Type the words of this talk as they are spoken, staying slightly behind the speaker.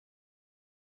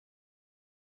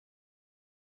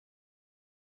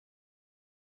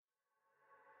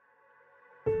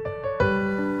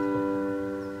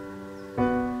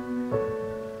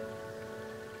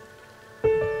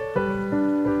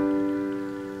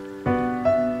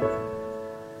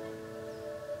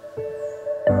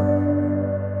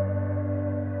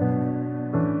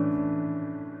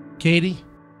Katie,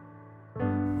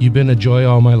 you've been a joy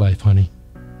all my life, honey.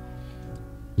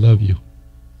 Love you.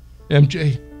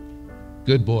 MJ,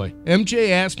 good boy. MJ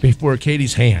asked me for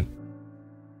Katie's hand,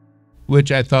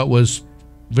 which I thought was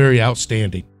very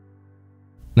outstanding.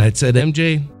 And I said,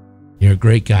 MJ, you're a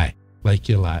great guy. Like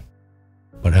you a lot.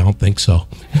 But I don't think so.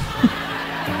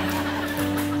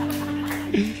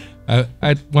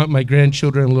 I want my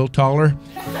grandchildren a little taller.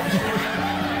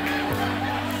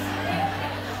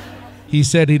 He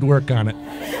said he'd work on it.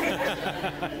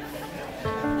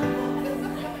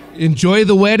 Enjoy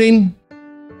the wedding.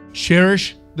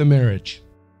 Cherish the marriage.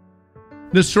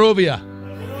 Nostrovia.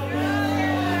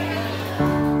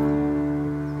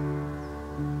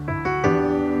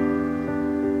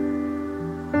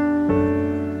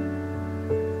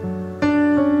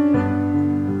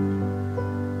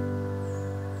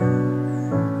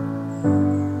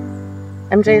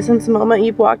 MJ, since the moment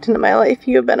you've walked into my life,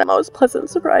 you have been a most pleasant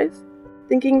surprise.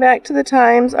 Thinking back to the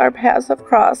times our paths have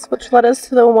crossed, which led us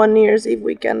to the one New Year's Eve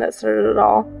weekend that started it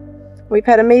all. We've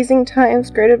had amazing times,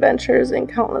 great adventures,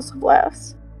 and countless of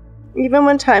laughs. Even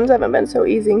when times haven't been so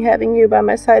easy, having you by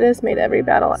my side has made every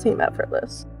battle seem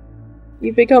effortless.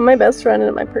 You've become my best friend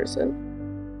and my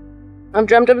person. I've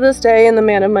dreamt of this day and the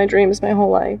man of my dreams my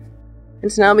whole life. And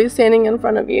to now be standing in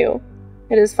front of you,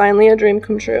 it is finally a dream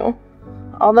come true.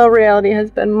 Although reality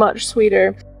has been much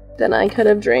sweeter than I could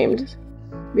have dreamed,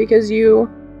 because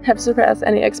you have surpassed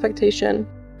any expectation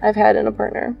I've had in a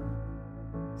partner.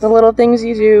 The little things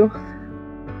you do,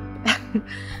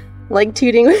 like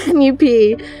tooting when you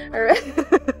pee,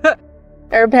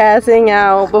 or passing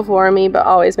out before me, but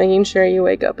always making sure you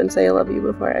wake up and say I love you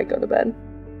before I go to bed.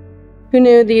 Who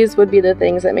knew these would be the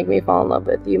things that make me fall in love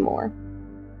with you more?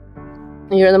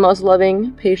 You're the most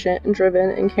loving, patient, and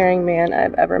driven and caring man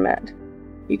I've ever met.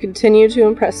 You continue to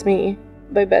impress me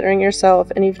by bettering yourself,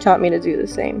 and you've taught me to do the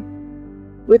same.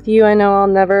 With you, I know I'll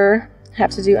never have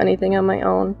to do anything on my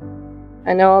own.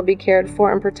 I know I'll be cared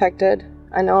for and protected.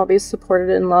 I know I'll be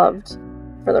supported and loved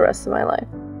for the rest of my life.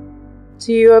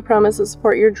 To you, I promise to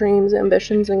support your dreams,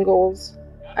 ambitions, and goals.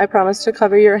 I promise to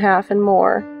cover your half and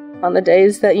more on the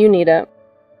days that you need it.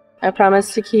 I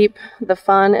promise to keep the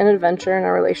fun and adventure in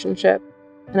our relationship.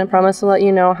 And I promise to let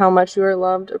you know how much you are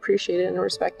loved, appreciated, and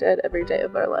respected every day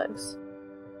of our lives.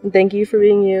 And thank you for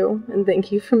being you, and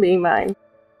thank you for being mine.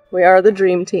 We are the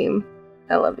dream team.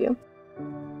 I love you.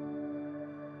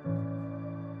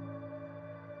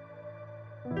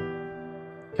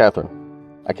 Kathryn,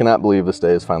 I cannot believe this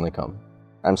day has finally come.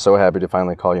 I'm so happy to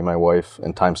finally call you my wife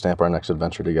and timestamp our next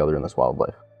adventure together in this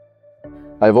wildlife.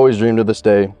 I have always dreamed of this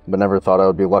day, but never thought I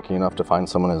would be lucky enough to find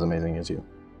someone as amazing as you.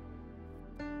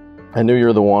 I knew you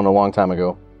were the one a long time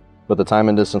ago, but the time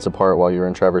and distance apart while you were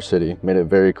in Traverse City made it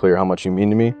very clear how much you mean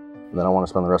to me and that I want to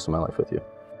spend the rest of my life with you.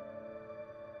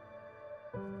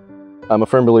 I'm a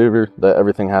firm believer that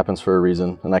everything happens for a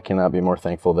reason, and I cannot be more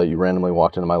thankful that you randomly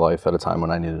walked into my life at a time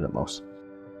when I needed it most.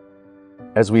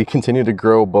 As we continue to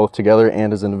grow both together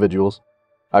and as individuals,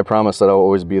 I promise that I'll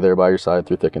always be there by your side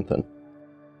through thick and thin.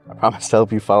 I promise to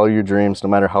help you follow your dreams no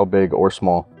matter how big or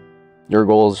small. Your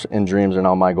goals and dreams are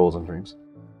now my goals and dreams.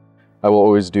 I will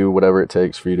always do whatever it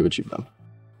takes for you to achieve them.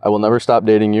 I will never stop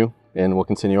dating you, and will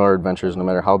continue our adventures no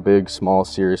matter how big, small,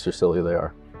 serious, or silly they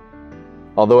are.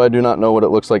 Although I do not know what it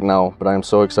looks like now, but I am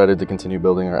so excited to continue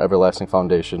building our everlasting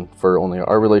foundation for only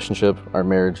our relationship, our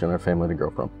marriage, and our family to grow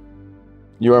from.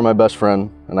 You are my best friend,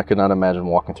 and I could not imagine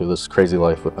walking through this crazy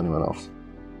life with anyone else.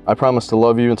 I promise to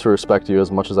love you and to respect you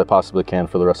as much as I possibly can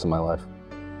for the rest of my life,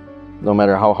 no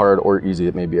matter how hard or easy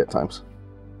it may be at times.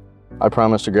 I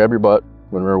promise to grab your butt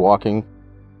when we're walking,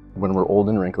 when we're old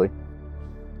and wrinkly,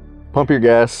 pump your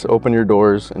gas, open your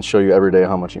doors, and show you every day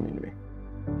how much you mean to me.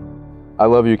 I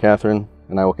love you, Kathryn,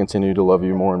 and I will continue to love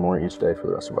you more and more each day for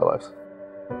the rest of our lives.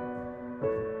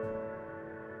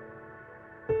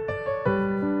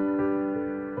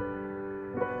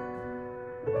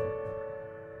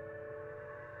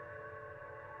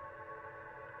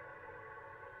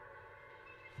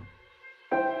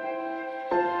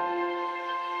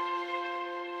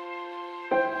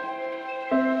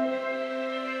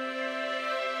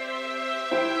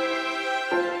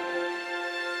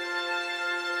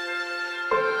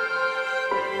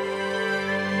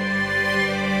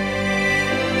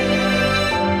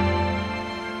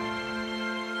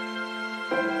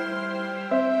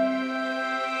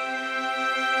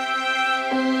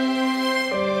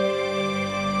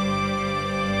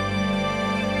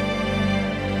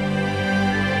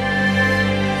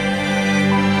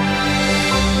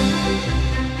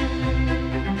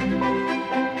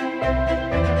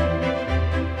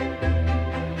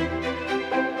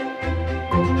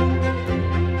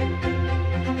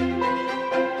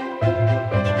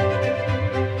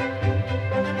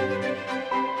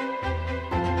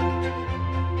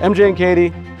 MJ and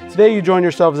Katie, today you join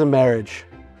yourselves in marriage.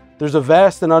 There's a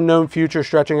vast and unknown future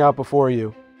stretching out before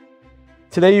you.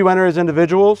 Today you enter as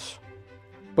individuals,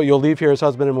 but you'll leave here as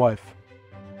husband and wife.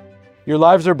 Your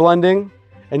lives are blending,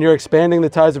 and you're expanding the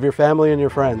ties of your family and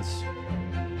your friends.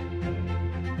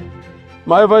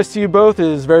 My advice to you both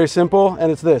is very simple,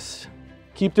 and it's this: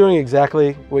 keep doing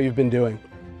exactly what you've been doing.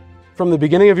 From the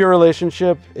beginning of your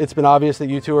relationship, it's been obvious that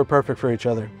you two are perfect for each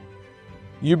other.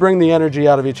 You bring the energy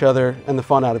out of each other and the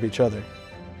fun out of each other.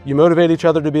 You motivate each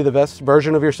other to be the best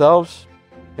version of yourselves,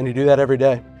 and you do that every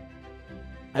day.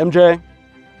 MJ,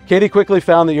 Katie quickly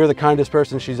found that you're the kindest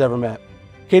person she's ever met.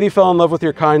 Katie fell in love with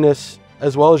your kindness,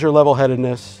 as well as your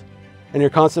level-headedness, and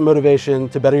your constant motivation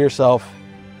to better yourself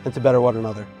and to better one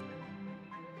another.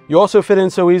 You also fit in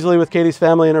so easily with Katie's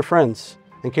family and her friends,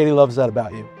 and Katie loves that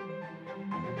about you.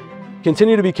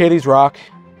 Continue to be Katie's rock,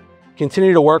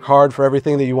 continue to work hard for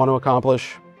everything that you want to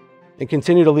accomplish, and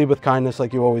continue to lead with kindness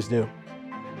like you always do.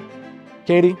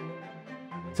 Katie,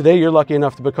 today you're lucky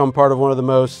enough to become part of one of the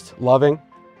most loving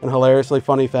and hilariously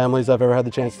funny families I've ever had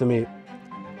the chance to meet.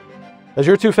 As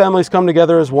your two families come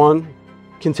together as one,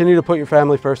 continue to put your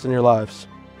family first in your lives.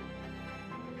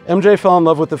 MJ fell in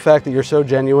love with the fact that you're so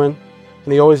genuine,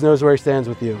 and he always knows where he stands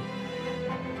with you.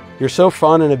 You're so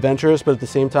fun and adventurous, but at the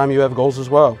same time you have goals as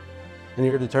well, and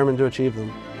you're determined to achieve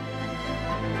them.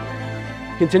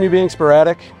 Continue being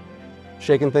sporadic,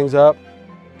 shaking things up,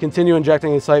 continue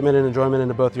injecting excitement and enjoyment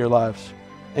into both of your lives,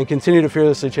 and continue to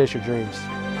fearlessly chase your dreams.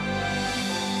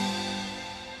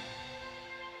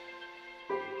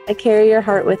 I carry your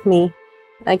heart with me.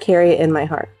 I carry it in my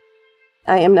heart.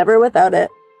 I am never without it.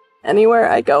 Anywhere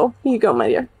I go, you go, my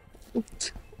dear.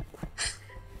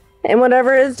 And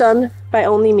whatever is done by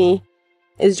only me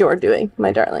is your doing,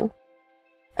 my darling.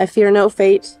 I fear no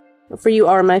fate, for you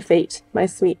are my fate, my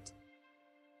sweet.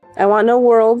 I want no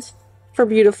world, for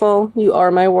beautiful, you are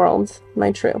my world,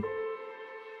 my true.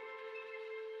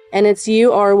 And it's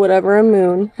you are whatever a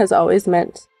moon has always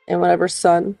meant, and whatever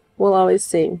sun will always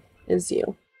sing is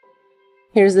you.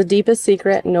 Here's the deepest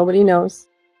secret nobody knows.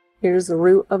 Here's the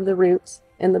root of the roots,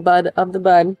 and the bud of the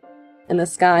bud, and the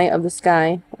sky of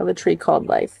a tree called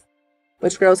life,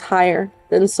 which grows higher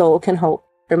than soul can hope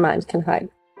or mind can hide.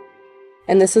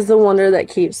 And this is the wonder that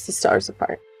keeps the stars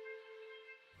apart.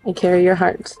 I carry your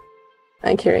heart.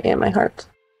 I carry it in my heart.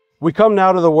 We come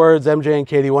now to the words MJ and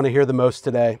Katie want to hear the most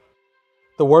today.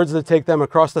 The words that take them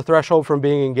across the threshold from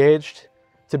being engaged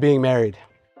to being married.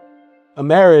 A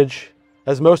marriage,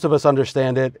 as most of us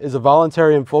understand it, is a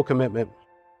voluntary and full commitment.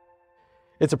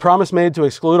 It's a promise made to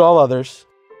exclude all others,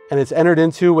 and it's entered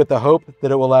into with the hope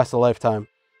that it will last a lifetime.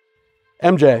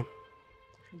 MJ,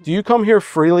 do you come here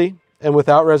freely and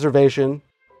without reservation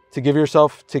to give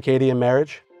yourself to Katie in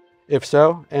marriage? If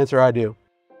so, answer I do.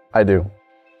 I do.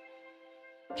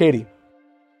 Katie,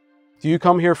 do you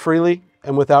come here freely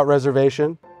and without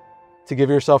reservation to give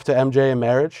yourself to MJ in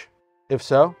marriage? If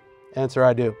so, answer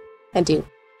I do. I do.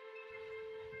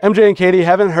 MJ and Katie,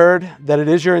 having heard that it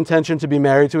is your intention to be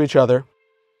married to each other,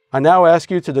 I now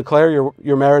ask you to declare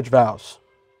your marriage vows.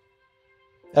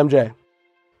 MJ,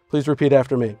 please repeat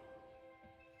after me.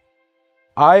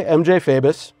 I, MJ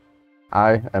Fabus.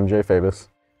 I, MJ Fabus.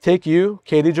 Take you,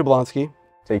 Katie Jablonski.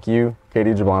 Take you,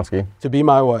 Katie Jablonski. To be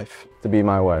my wife. To be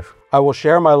my wife. I will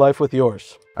share my life with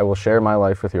yours. I will share my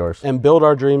life with yours. And build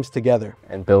our dreams together.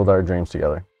 And build our dreams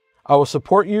together. I will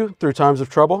support you through times of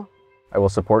trouble. I will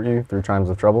support you through times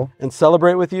of trouble. And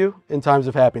celebrate with you in times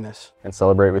of happiness. And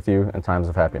celebrate with you in times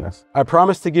of happiness. I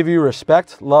promise to give you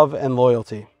respect, love, and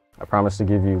loyalty. I promise to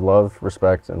give you love,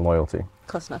 respect, and loyalty.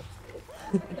 Close enough.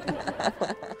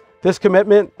 This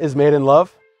commitment is made in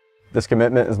love. This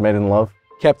commitment is made in love.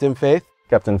 Kept in faith.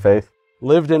 Kept in faith.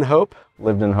 Lived in hope.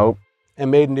 Lived in hope. And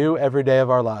made new every day of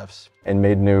our lives. And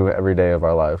made new every day of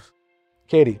our lives.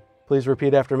 Katie, please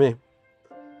repeat after me.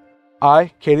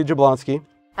 I, Katie Jablonski.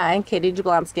 I, Katie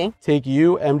Jablonski. Take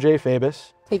you, MJ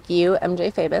Fabus. Take you,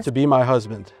 MJ Fabus. To be my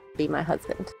husband. Be my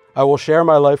husband. I will share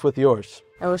my life with yours.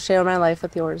 I will share my life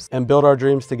with yours. And build our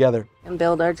dreams together. And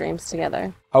build our dreams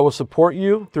together. I will support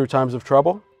you through times of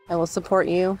trouble. I will support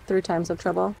you through times of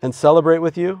trouble. And celebrate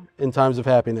with you in times of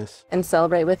happiness. And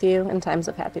celebrate with you in times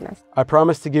of happiness. I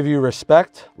promise to give you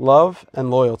respect, love, and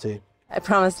loyalty. I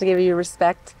promise to give you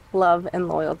respect, love, and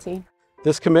loyalty.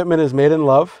 This commitment is made in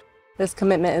love. This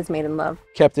commitment is made in love.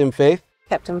 Kept in faith.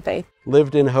 Kept in faith.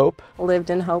 Lived in hope. Lived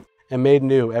in hope. And made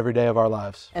new every day of our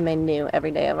lives. And made new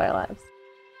every day of our lives.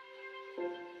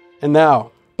 And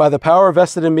now, by the power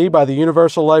vested in me by the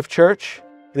Universal Life Church,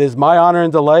 it is my honor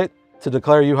and delight to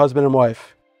declare you husband and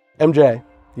wife. MJ,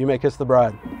 you may kiss the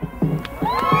bride.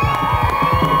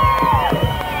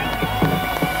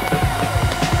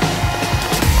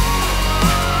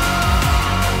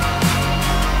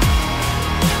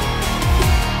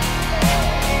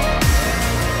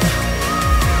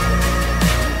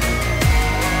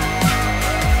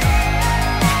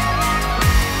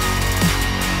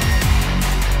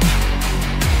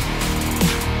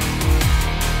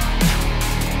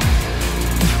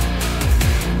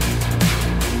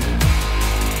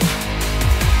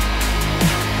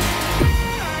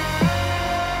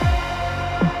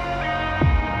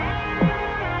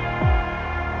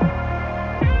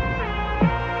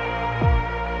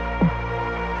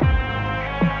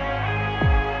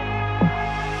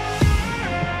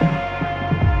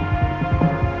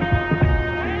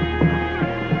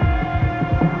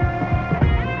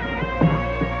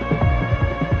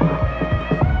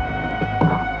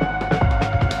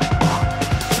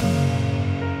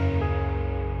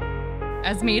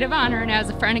 As maid of honor and as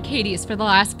a friend of Katie's for the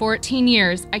last 14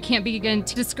 years, I can't begin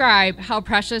to describe how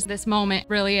precious this moment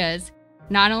really is,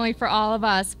 not only for all of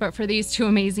us, but for these two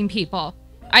amazing people.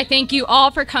 I thank you all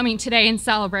for coming today and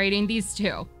celebrating these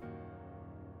two.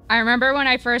 I remember when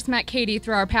I first met Katie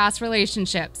through our past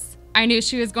relationships. I knew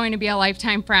she was going to be a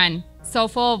lifetime friend, so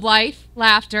full of life,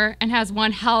 laughter, and has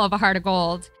one hell of a heart of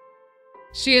gold.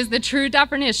 She is the true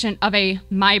definition of a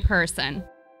my person.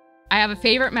 I have a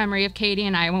favorite memory of Katie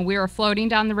and I when we were floating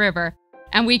down the river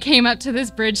and we came up to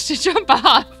this bridge to jump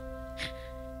off.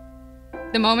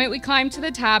 The moment we climbed to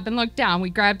the top and looked down, we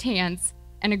grabbed hands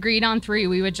and agreed on 3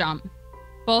 we would jump.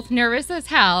 Both nervous as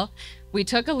hell, we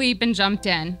took a leap and jumped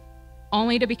in,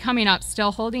 only to be coming up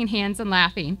still holding hands and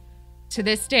laughing. To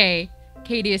this day,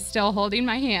 Katie is still holding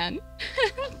my hand.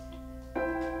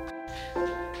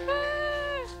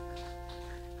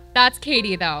 That's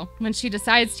Katie, though. When she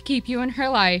decides to keep you in her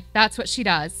life, that's what she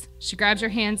does. She grabs your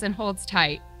hands and holds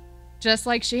tight, just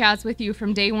like she has with you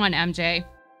from day one, MJ.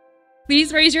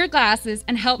 Please raise your glasses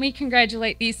and help me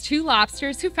congratulate these 2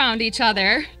 lobsters who found each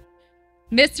other.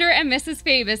 Mr. and Mrs.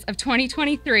 Favis of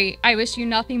 2023, I wish you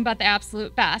nothing but the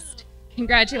absolute best.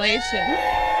 Congratulations.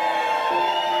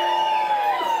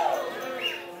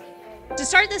 To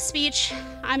start this speech,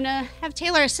 I'm gonna have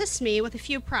Taylor assist me with a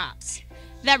few props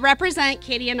that represent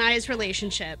Katie and I's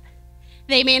relationship.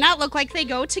 They may not look like they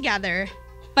go together,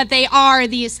 but they are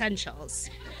the essentials.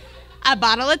 A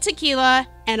bottle of tequila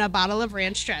and a bottle of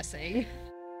ranch dressing.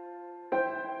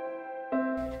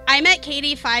 I met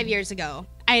Katie 5 years ago.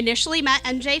 I initially met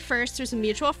MJ first through some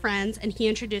mutual friends, and he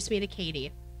introduced me to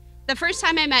Katie. The first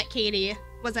time I met Katie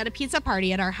was at a pizza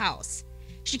party at our house.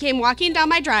 She came walking down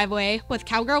my driveway with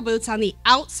cowgirl boots on the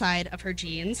outside of her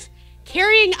jeans,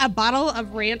 carrying a bottle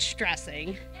of ranch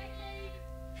dressing.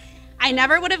 I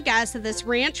never would have guessed that this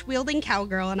ranch-wielding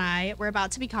cowgirl and I were about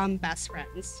to become best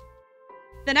friends.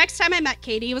 The next time I met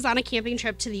Katie was on a camping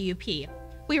trip to the UP.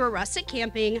 We were rustic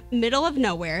camping, middle of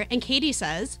nowhere, and Katie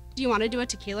says, "Do you want to do a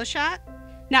tequila shot?"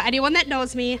 Now, anyone that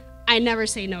knows me, I never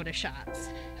say no to shots.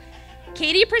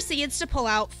 Katie proceeds to pull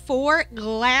out 4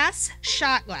 glass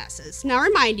shot glasses. Now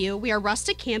remind you, we are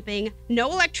rustic camping, no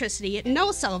electricity,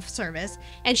 no self-service,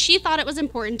 and she thought it was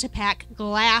important to pack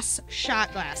glass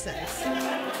shot glasses.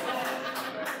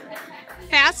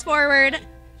 Fast forward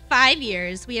 5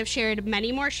 years, we have shared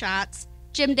many more shots,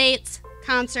 gym dates,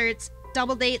 concerts,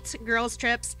 double dates, girls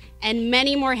trips, and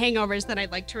many more hangovers that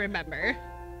I'd like to remember.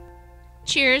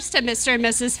 Cheers to Mr. and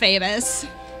Mrs. Favis.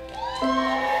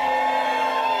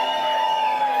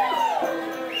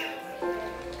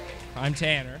 I'm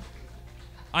Tanner.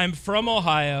 I'm from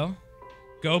Ohio.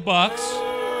 Go Bucks.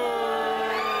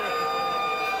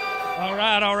 All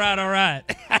right, all right, all right.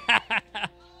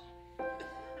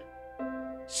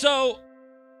 So,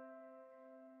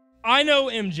 I know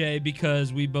MJ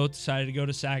because we both decided to go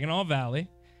to Saginaw Valley,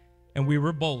 and we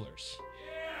were bowlers.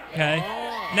 Okay?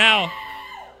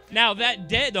 Now that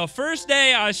day, the first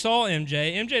day I saw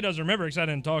MJ doesn't remember because I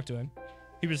didn't talk to him.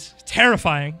 He was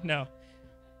terrifying. No.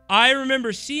 I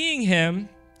remember seeing him.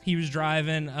 He was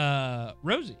driving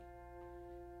Rosie.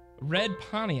 Red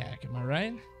Pontiac, am I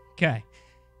right? Okay.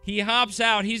 He hops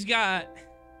out. He's got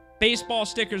baseball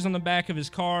stickers on the back of his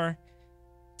car,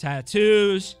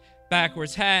 tattoos,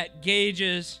 backwards hat,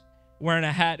 gauges, wearing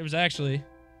a hat. It was actually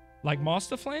like Moss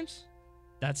to Flames.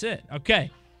 That's it.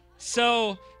 Okay.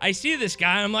 So I see this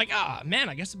guy, and I'm like, man,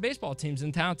 I guess the baseball team's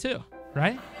in town too,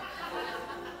 right?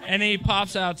 And he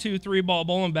pops out 2 3-ball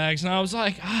bowling bags, and I was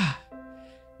like,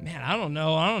 man, I don't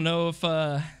know if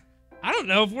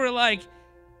we're like,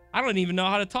 I don't even know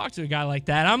how to talk to a guy like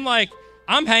that. I'm like,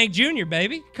 I'm Hank Jr.,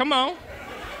 baby. Come on.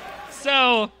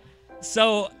 So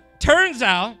turns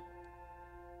out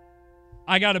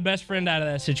I got a best friend out of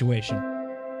that situation.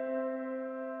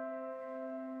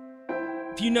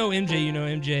 If you know MJ, you know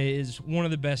MJ is one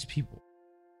of the best people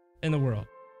in the world.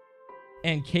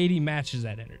 And Katie matches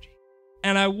that energy.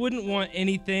 And I wouldn't want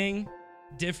anything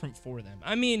different for them.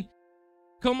 I mean,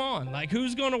 come on. Like,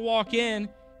 who's going to walk in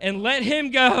and let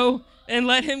him go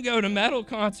to metal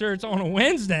concerts on a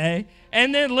Wednesday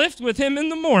and then lift with him in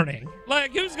the morning?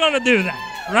 Like, who's going to do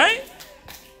that, right?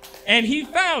 And he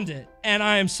found it. And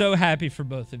I am so happy for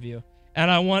both of you.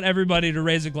 And I want everybody to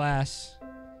raise a glass,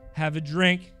 have a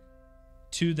drink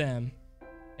to them,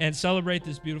 and celebrate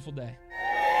this beautiful day.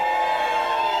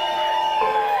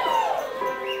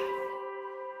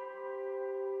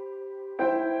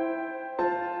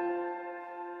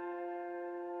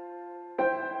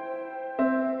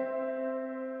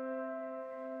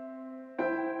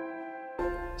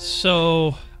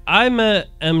 So I met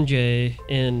MJ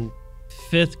in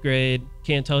 5th grade.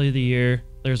 Can't tell you the year.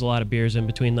 There's a lot of beers in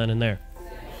between then and there.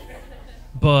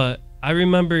 but I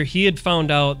remember he had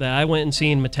found out that I went and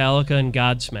seen Metallica and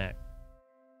Godsmack.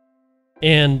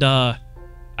 And I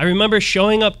remember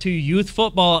showing up to youth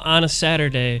football on a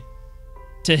Saturday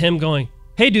to him going,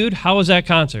 "Hey dude, how was that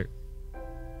concert?"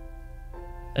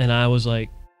 And I was like,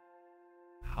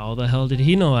 how the hell did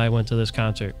he know I went to this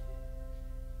concert?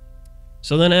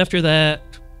 So then after that,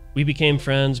 we became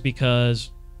friends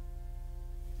because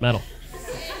metal.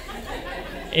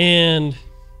 And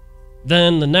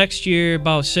then the next year,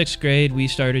 about 6th grade, we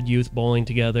started youth bowling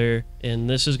together, and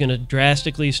this is going to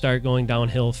drastically start going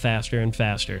downhill faster and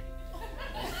faster.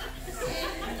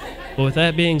 But with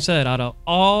that being said, out of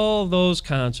all those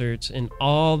concerts and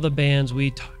all the bands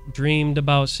we dreamed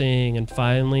about seeing and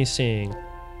finally seeing,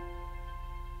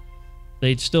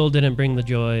 they still didn't bring the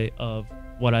joy of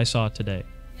what I saw today.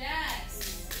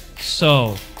 Yes.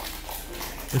 So,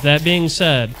 with that being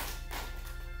said,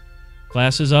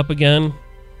 class is up again.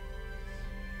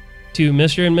 To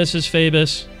Mr. and Mrs.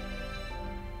 Fabus,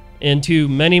 and to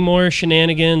many more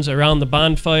shenanigans around the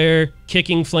bonfire,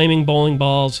 kicking flaming bowling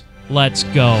balls, let's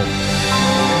go.